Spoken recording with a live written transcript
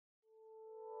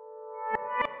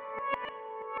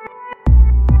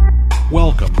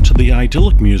Welcome to the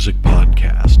Idyllic Music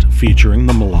Podcast, featuring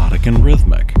the melodic and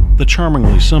rhythmic, the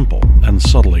charmingly simple and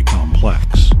subtly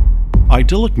complex.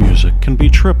 Idyllic music can be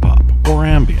trip-hop or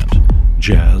ambient,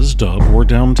 jazz, dub, or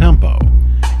down-tempo.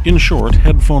 In short,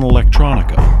 headphone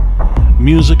electronica.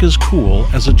 Music is cool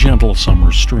as a gentle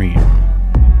summer stream.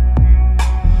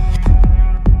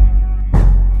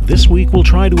 This week we'll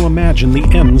try to imagine the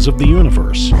ends of the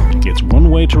universe. It's one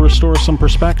way to restore some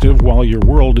perspective while your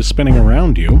world is spinning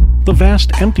around you. The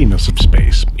vast emptiness of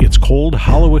space, its cold,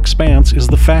 hollow expanse, is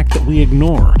the fact that we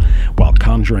ignore, while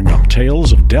conjuring up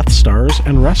tales of Death Stars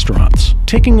and restaurants.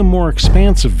 Taking a more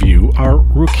expansive view are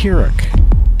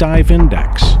Rukirik, Dive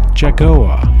Index,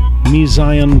 Jagoa,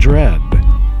 Mizion Dread,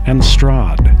 and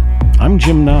Strahd. I'm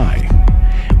Jim Nye.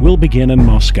 We'll begin in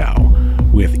Moscow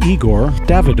with Igor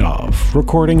Davidov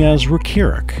recording as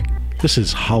Rukirik. This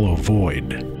is Hollow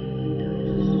Void.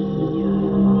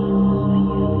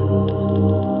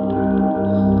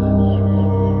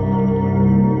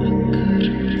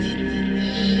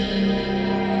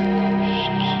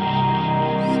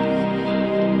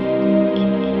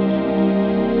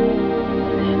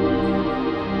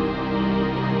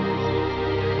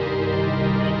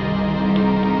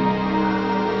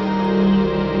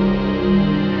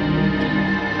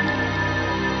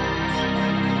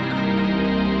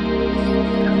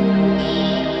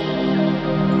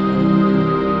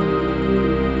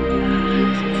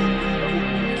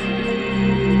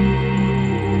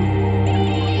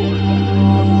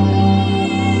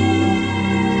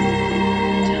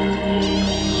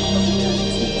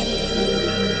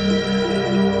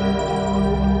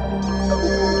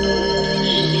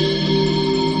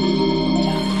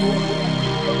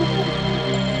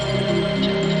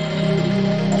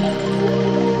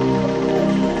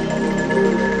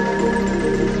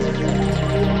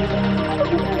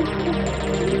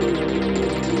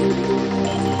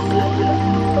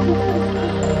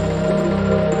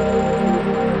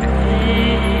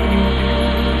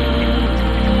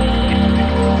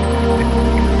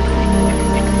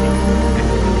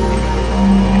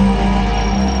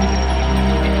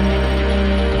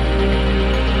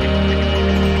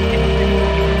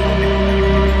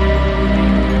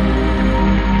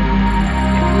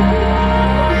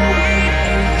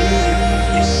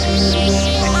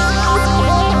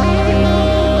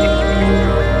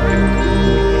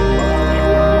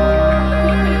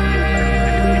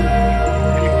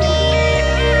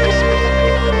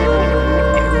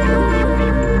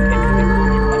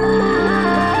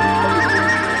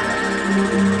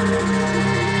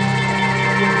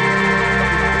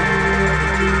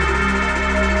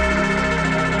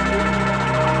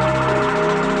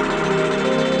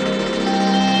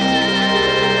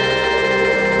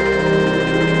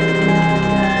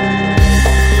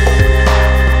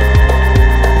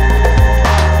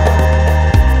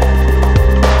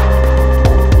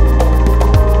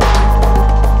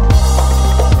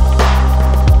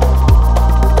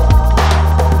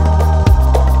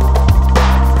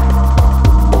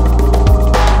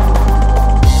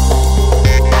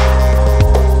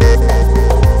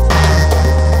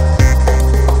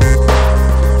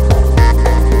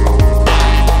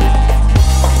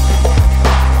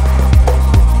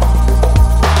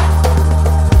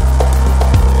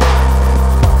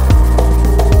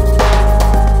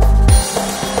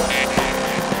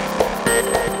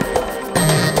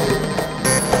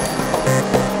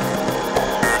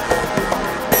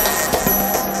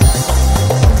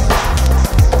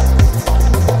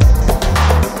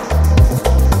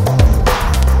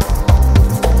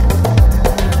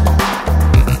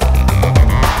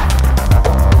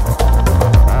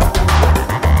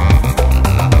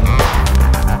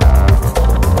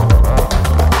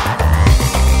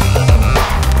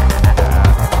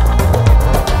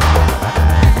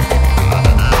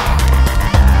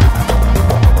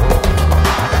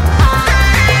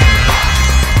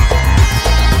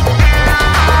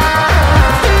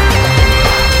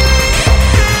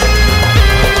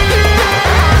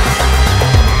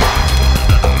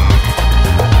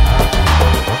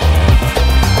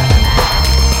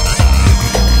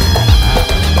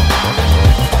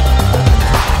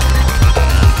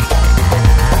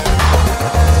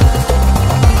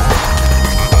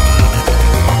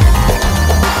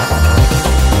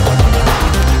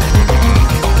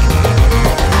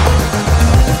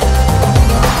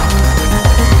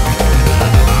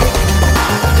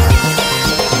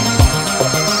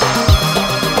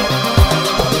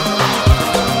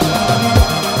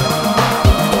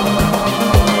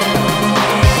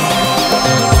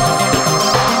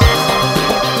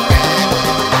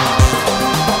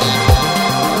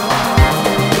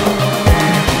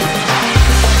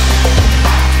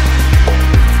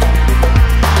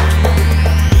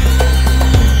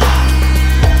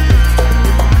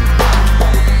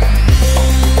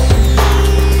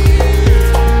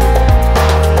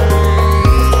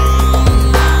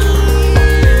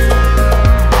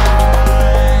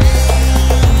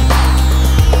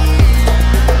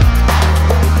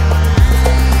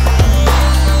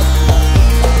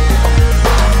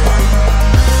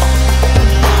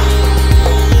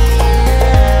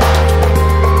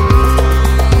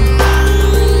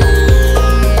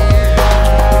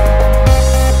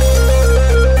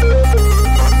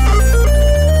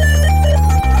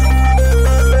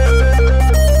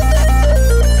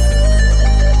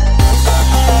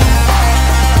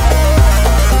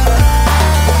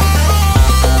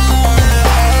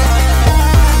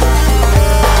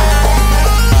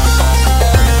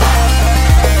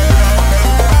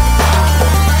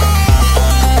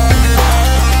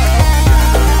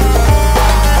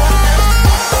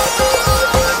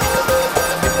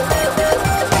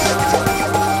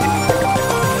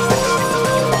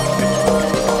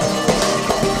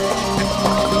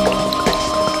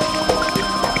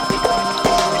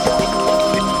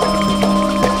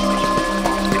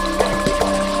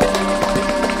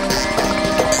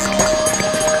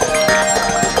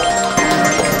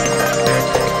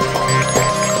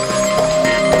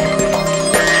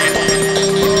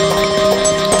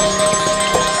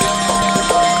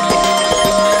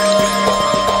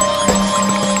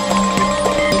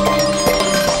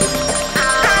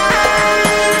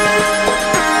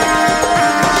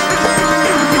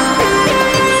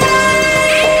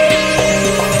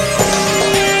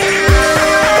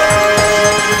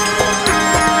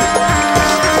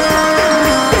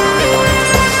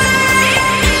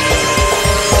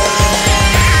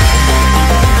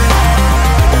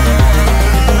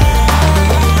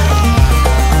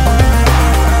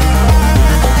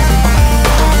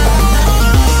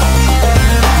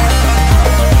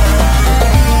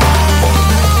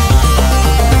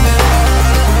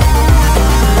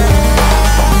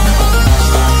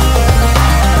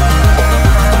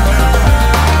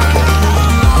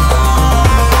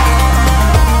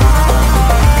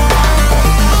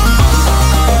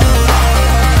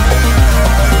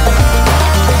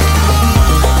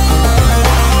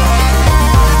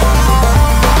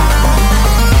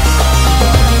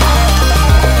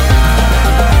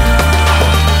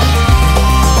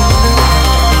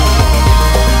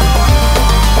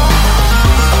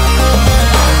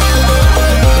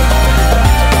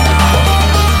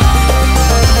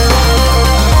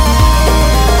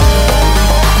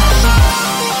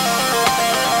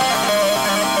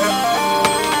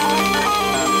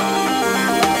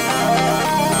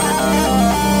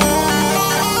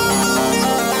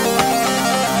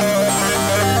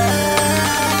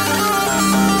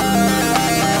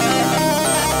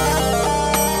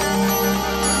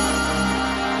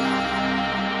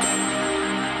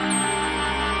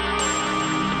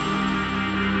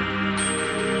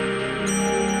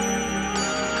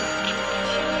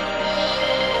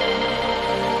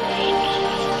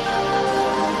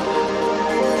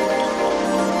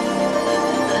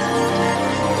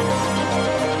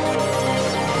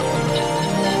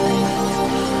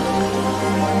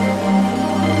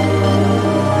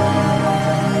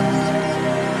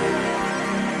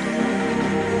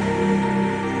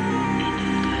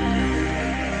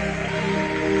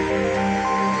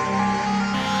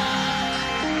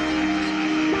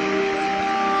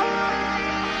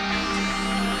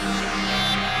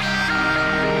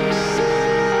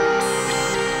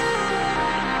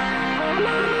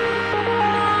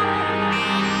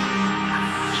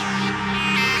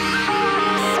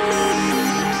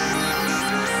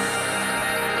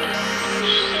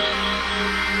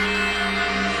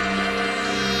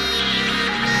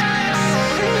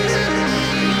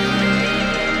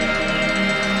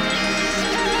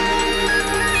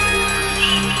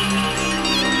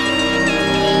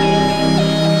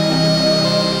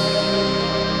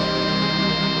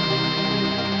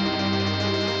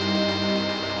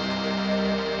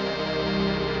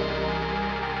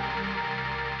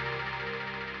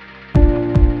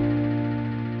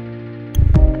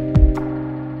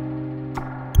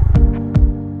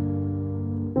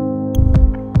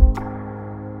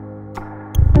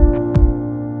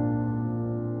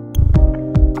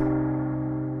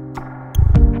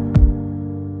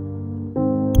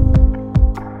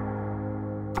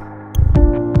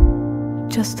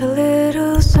 just a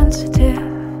little sensitive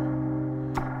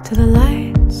to the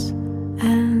lights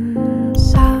and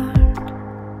sound.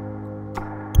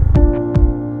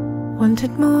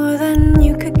 Wanted more than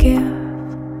you could give,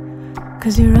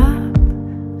 'cause you're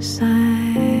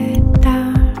upside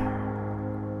down.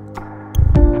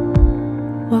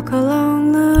 Walk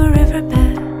along the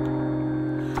riverbed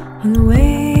on the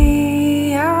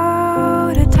way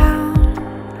out of town.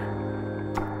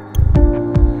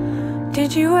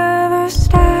 Did you ever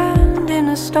stand in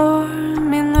a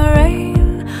storm, in the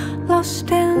rain,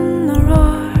 lost in the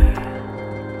roar?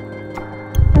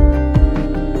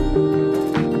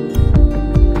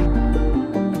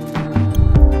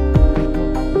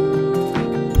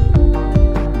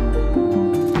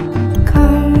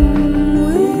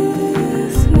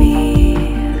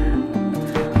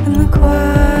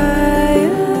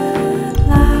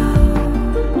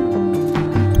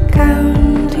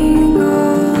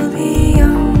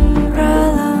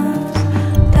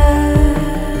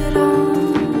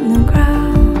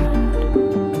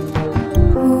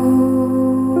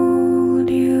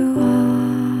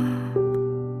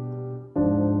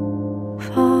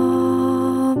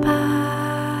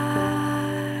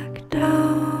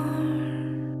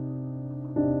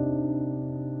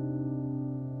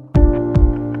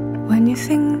 When you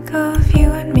think of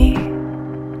you and me,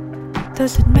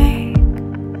 does it make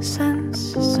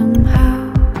sense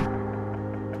somehow?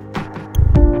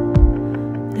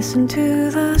 Listen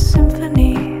to the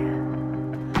symphony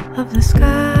of the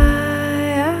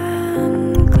sky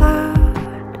and cloud,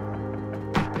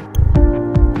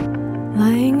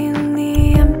 lying in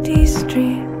the empty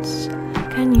streets.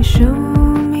 Can you show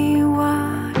me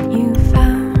what you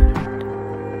found?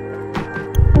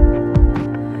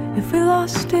 If we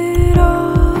lost it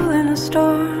all in a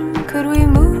storm, could we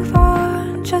move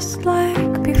on just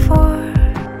like before?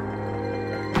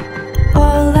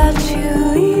 All that you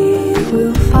leave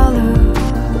will follow.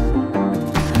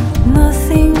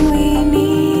 Nothing we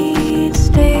need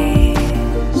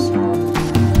stays.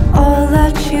 All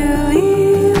that you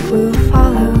leave will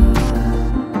follow.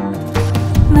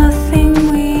 Nothing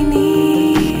we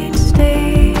need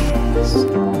stays.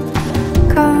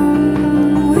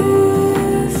 Come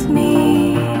with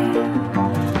me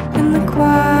in the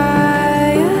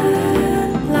quiet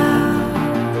loud,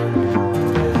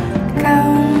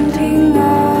 counting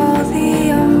all the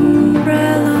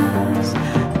umbrellas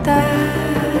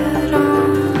dead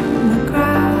on the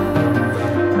ground.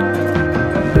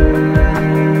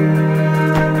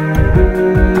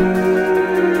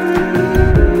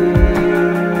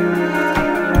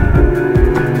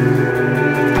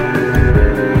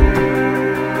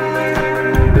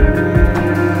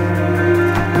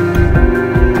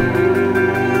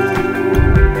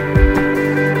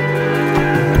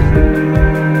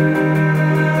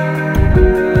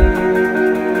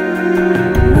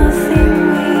 Nothing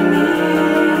we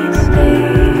need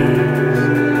stays.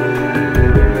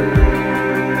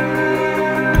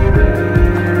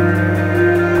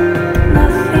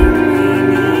 Nothing we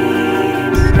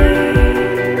need stays.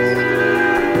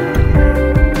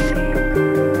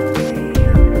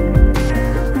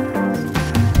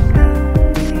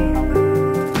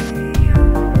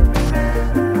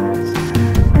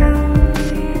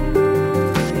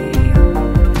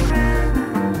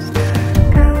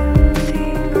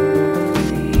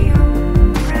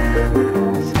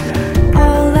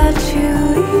 All that you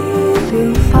leave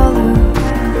will follow.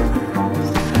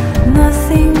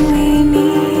 Nothing we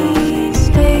need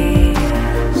stays.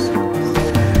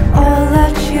 All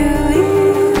that you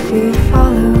leave will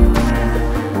follow.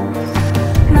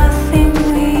 Nothing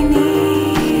we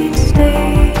need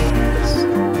stays.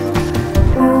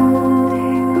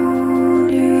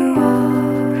 Hold you up.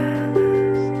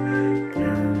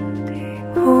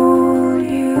 Hold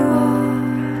you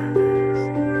up.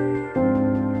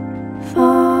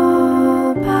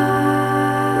 Fall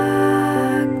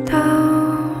back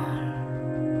down.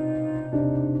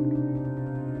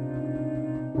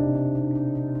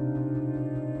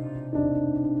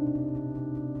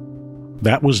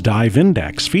 That was Dive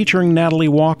Index featuring Natalie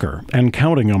Walker and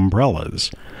Counting Umbrellas.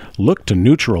 Look to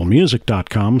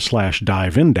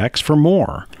neutralmusic.com/diveindex for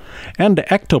more, and to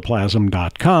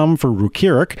ectoplasm.com for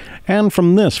Rukirik, and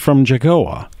from this from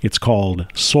Jagoa. It's called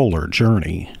Solar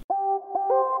Journey.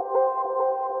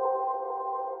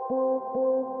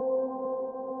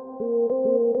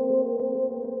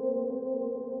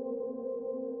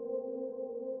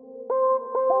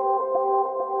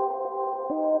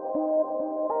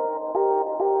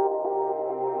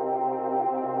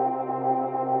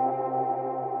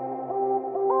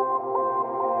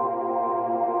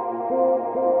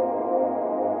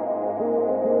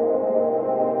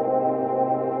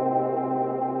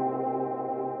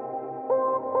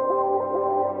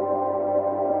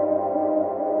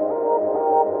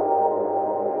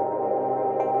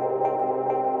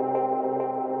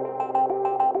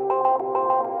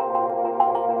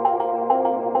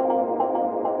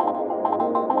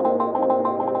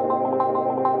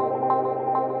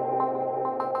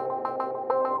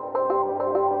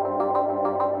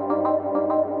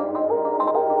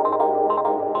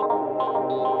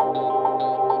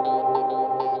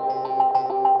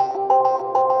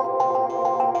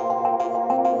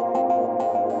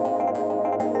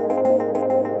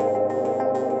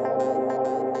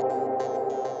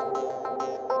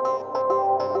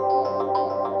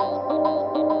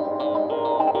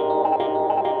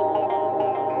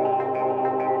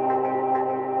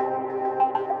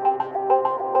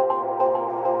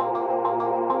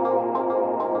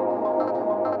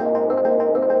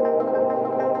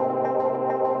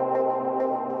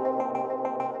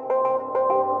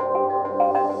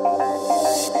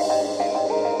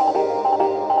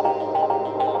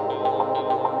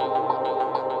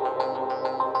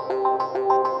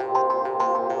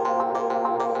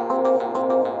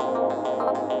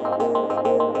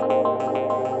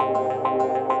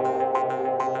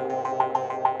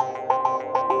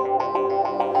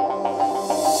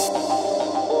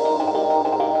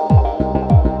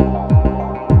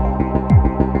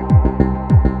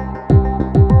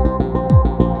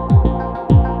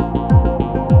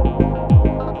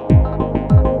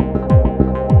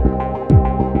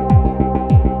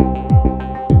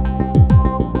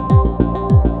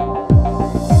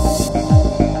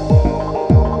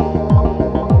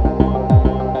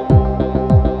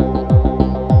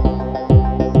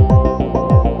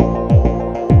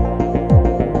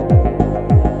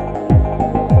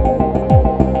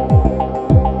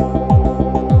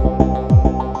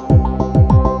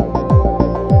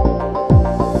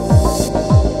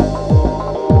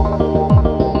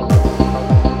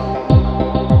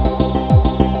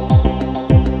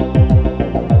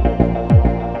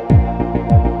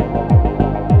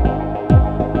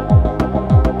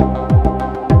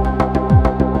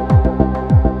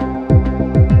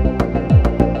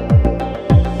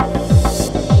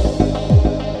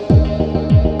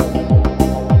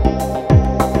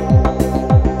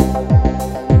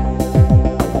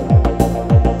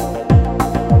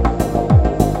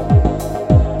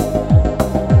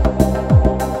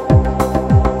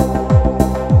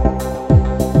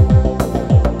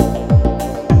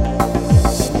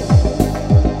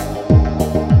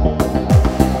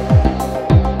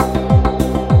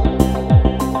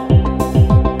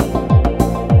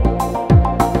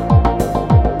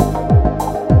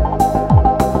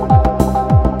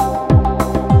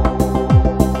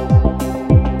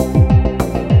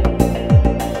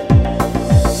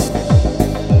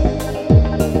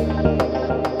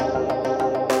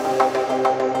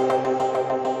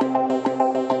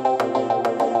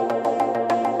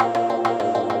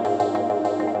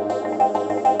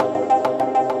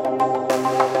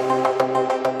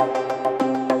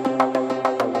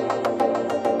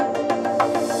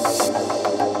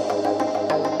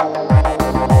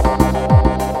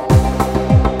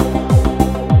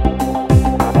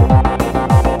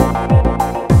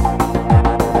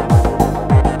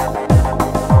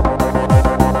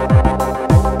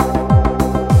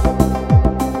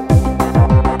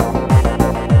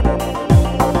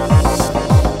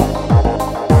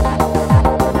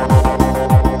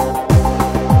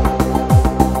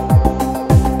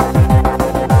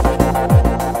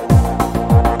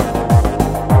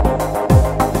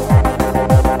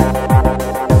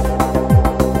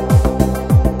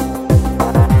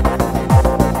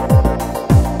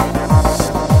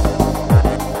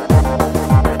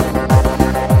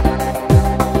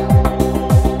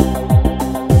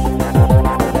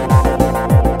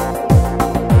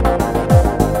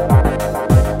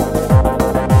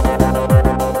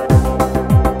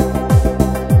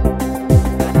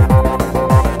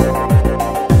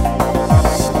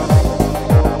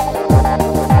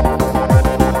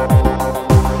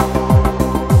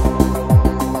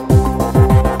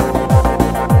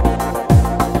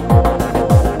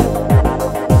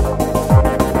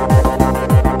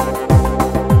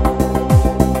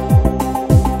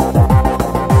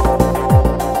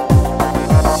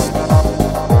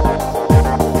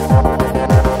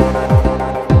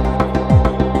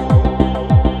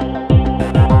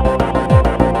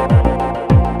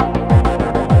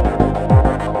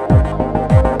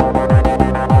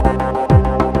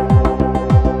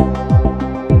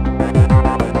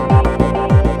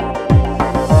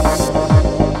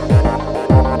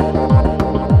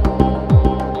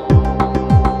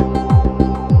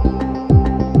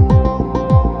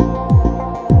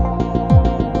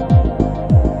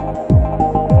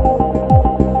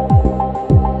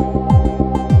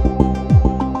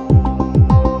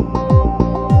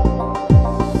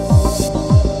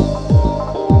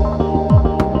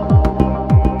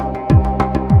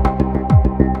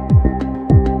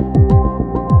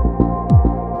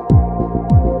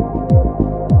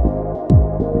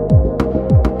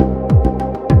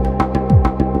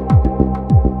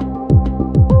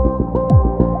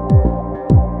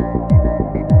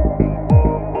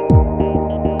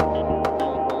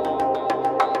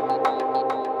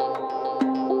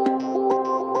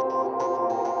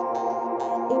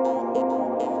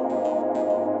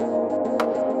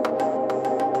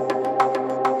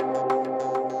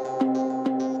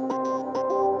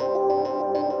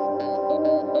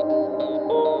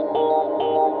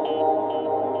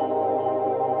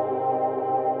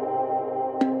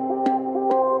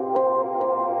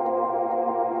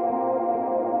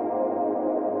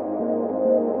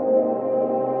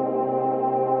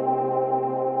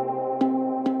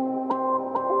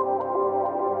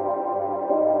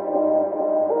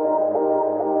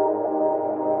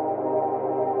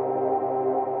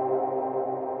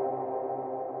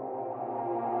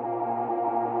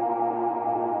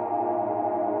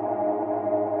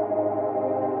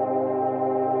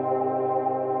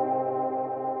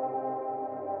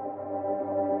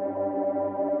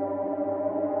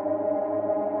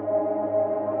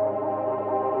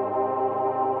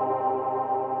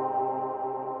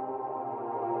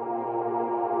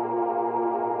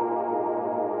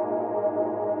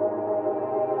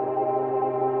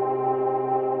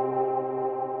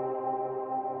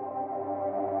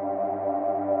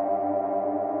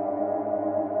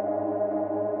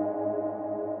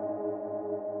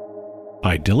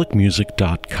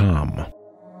 idyllicmusic.com.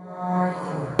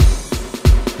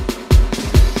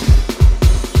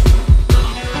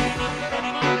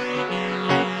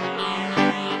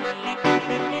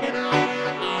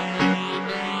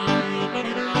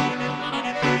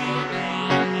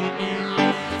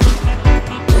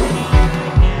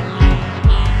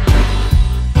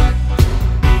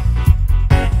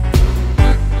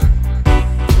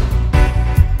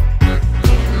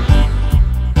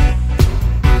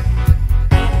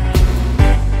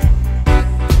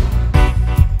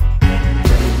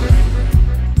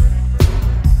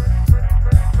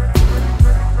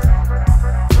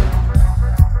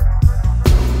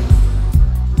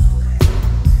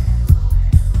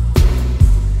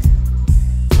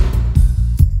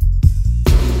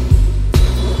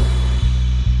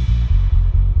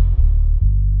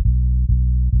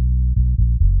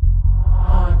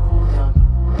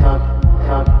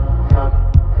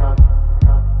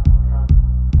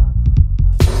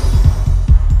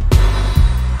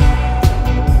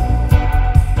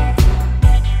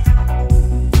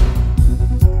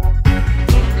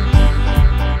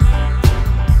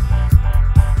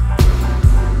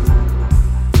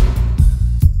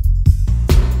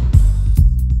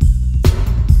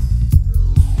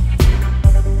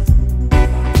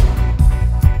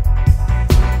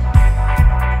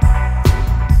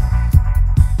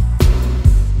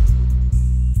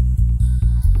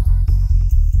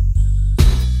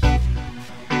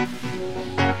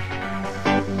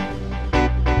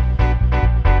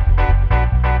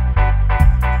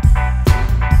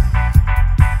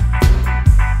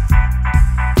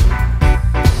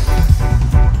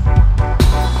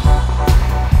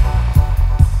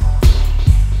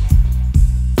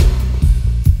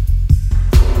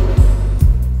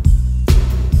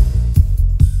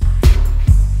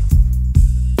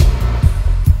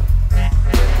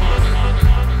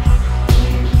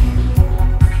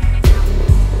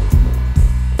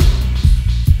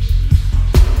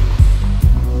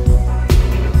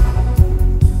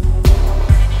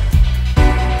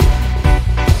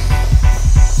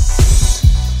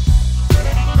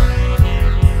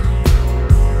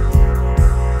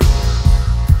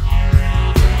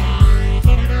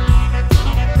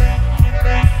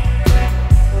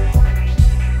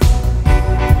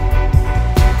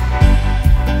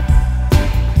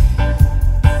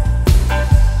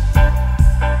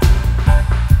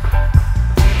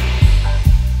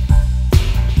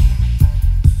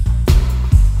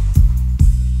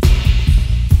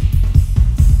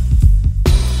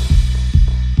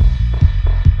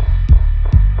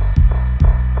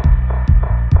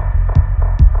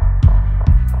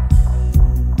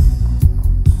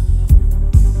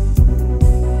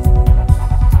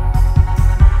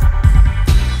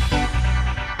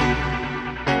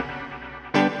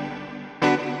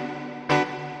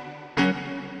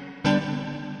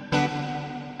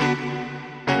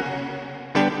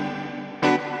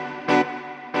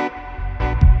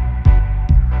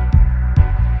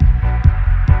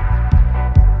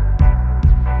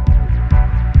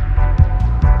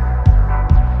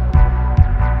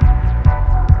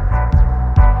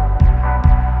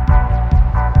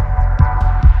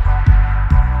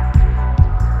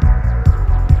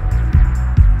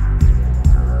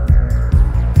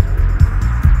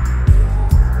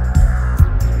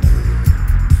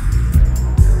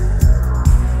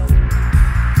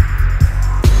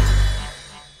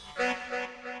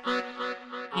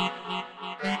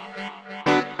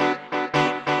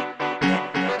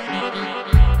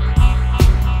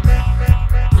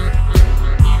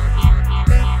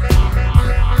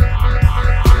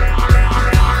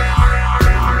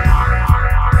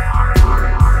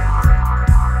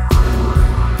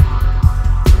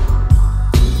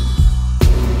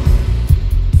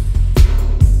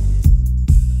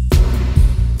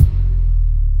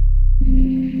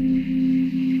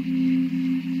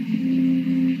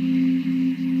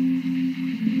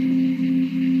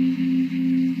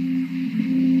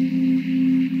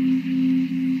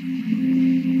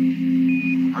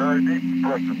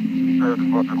 Here's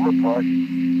what it looks like.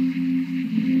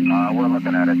 We're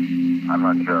looking at it. I'm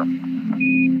not sure.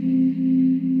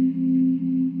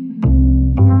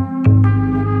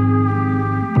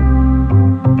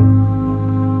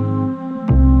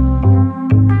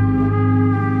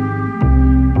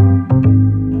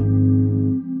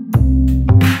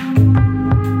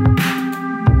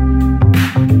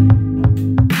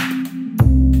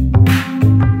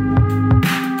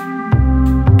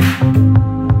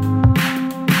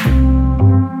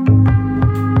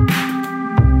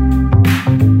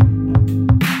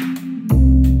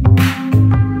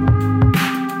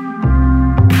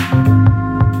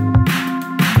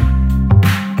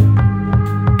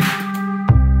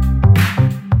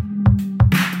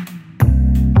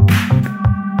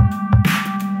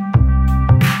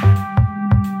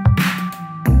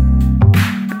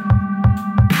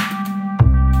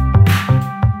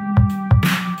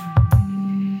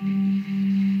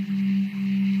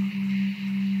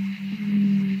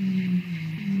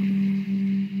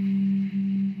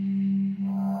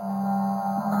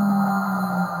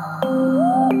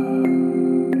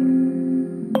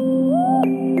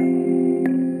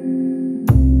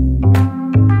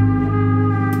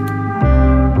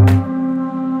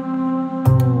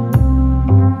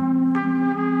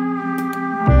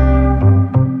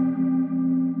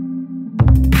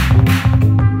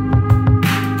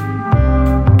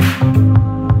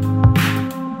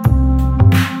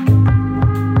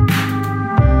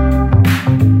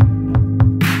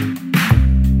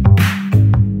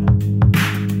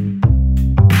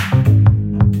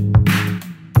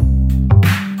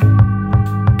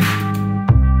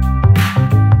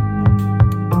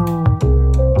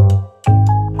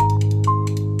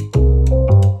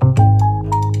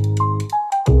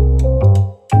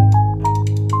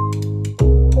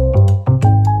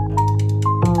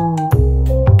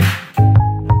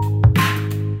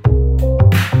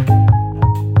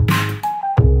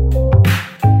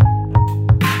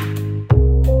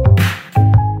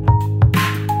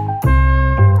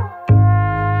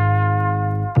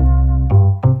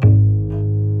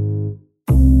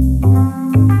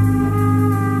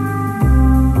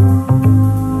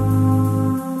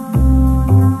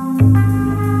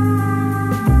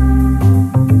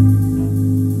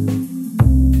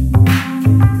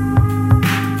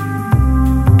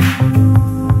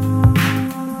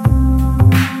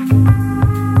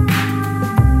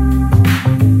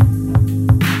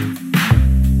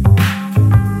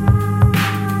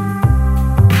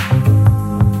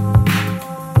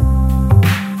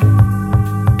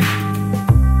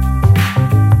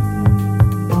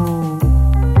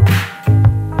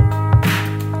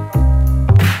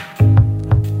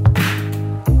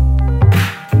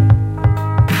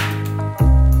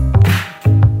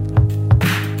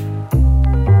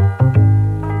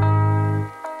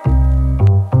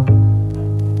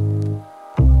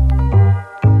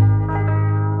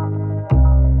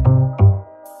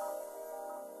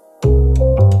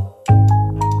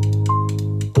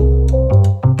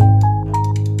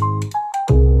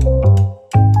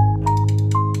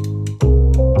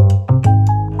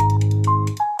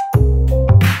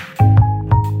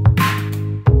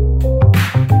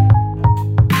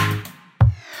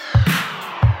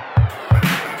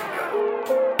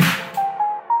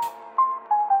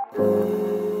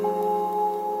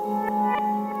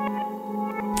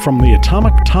 from the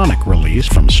Atomic Tonic release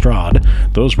from Strahd,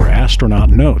 those were Astronaut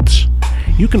Notes.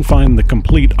 You can find the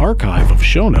complete archive of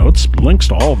show notes, links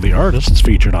to all of the artists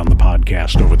featured on the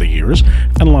podcast over the years,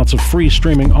 and lots of free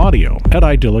streaming audio at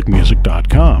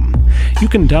idyllicmusic.com. You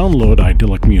can download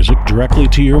Idyllic Music directly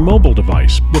to your mobile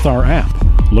device with our app.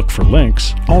 Look for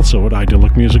links also at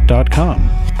idyllicmusic.com.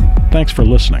 Thanks for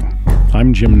listening.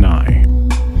 I'm Jim Nye.